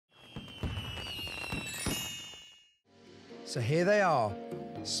So here they are.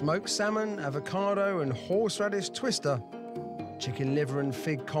 Smoked salmon, avocado and horseradish twister, chicken liver and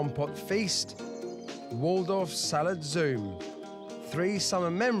fig compote feast, Waldorf salad zoom. 3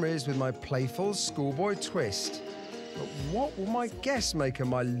 summer memories with my playful schoolboy twist. But what will my guests make of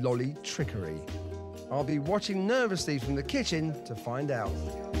my lolly trickery? I'll be watching nervously from the kitchen to find out.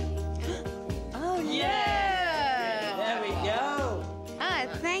 Oh, yeah! There we go. Oh,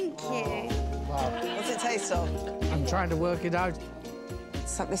 thank you. What's it taste of? I'm trying to work it out.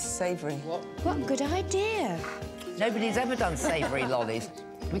 This is savoury. What a good idea. Nobody's ever done savoury lollies.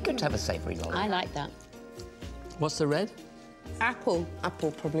 We could have a savoury lolly. I like that. What's the red? Apple.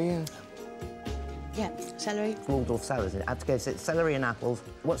 Apple, probably, yeah. Yeah, celery. Waldorf salads. I have to go so it's celery and apples.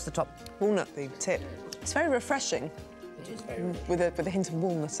 What's the top? Walnut, the tip. It's very refreshing. It is very with a hint of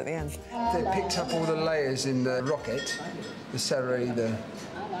walnut at the end. They picked up all the layers in the rocket, the celery, the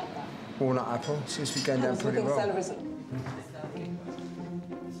walnut apple. Seems to be going down pretty well.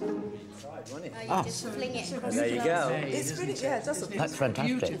 Just fling it across There you go. It's really, yeah, it does look That's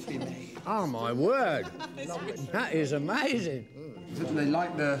fantastic. Oh, my word. That is amazing. They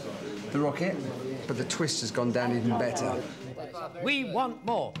like the rocket, but the twist has gone down even better. We want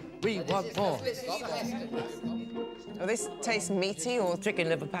more. We want more. Oh, this tastes meaty or... Chicken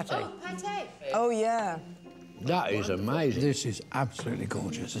liver pate. Pate. Oh, yeah. That is amazing. This is absolutely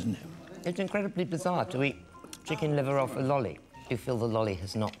gorgeous, isn't it? It's incredibly bizarre to eat chicken liver off a lolly. You feel the lolly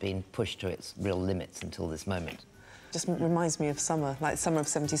has not been pushed to its real limits until this moment. Just reminds me of summer, like summer of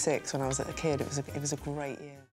 '76 when I was a kid. It was a great year.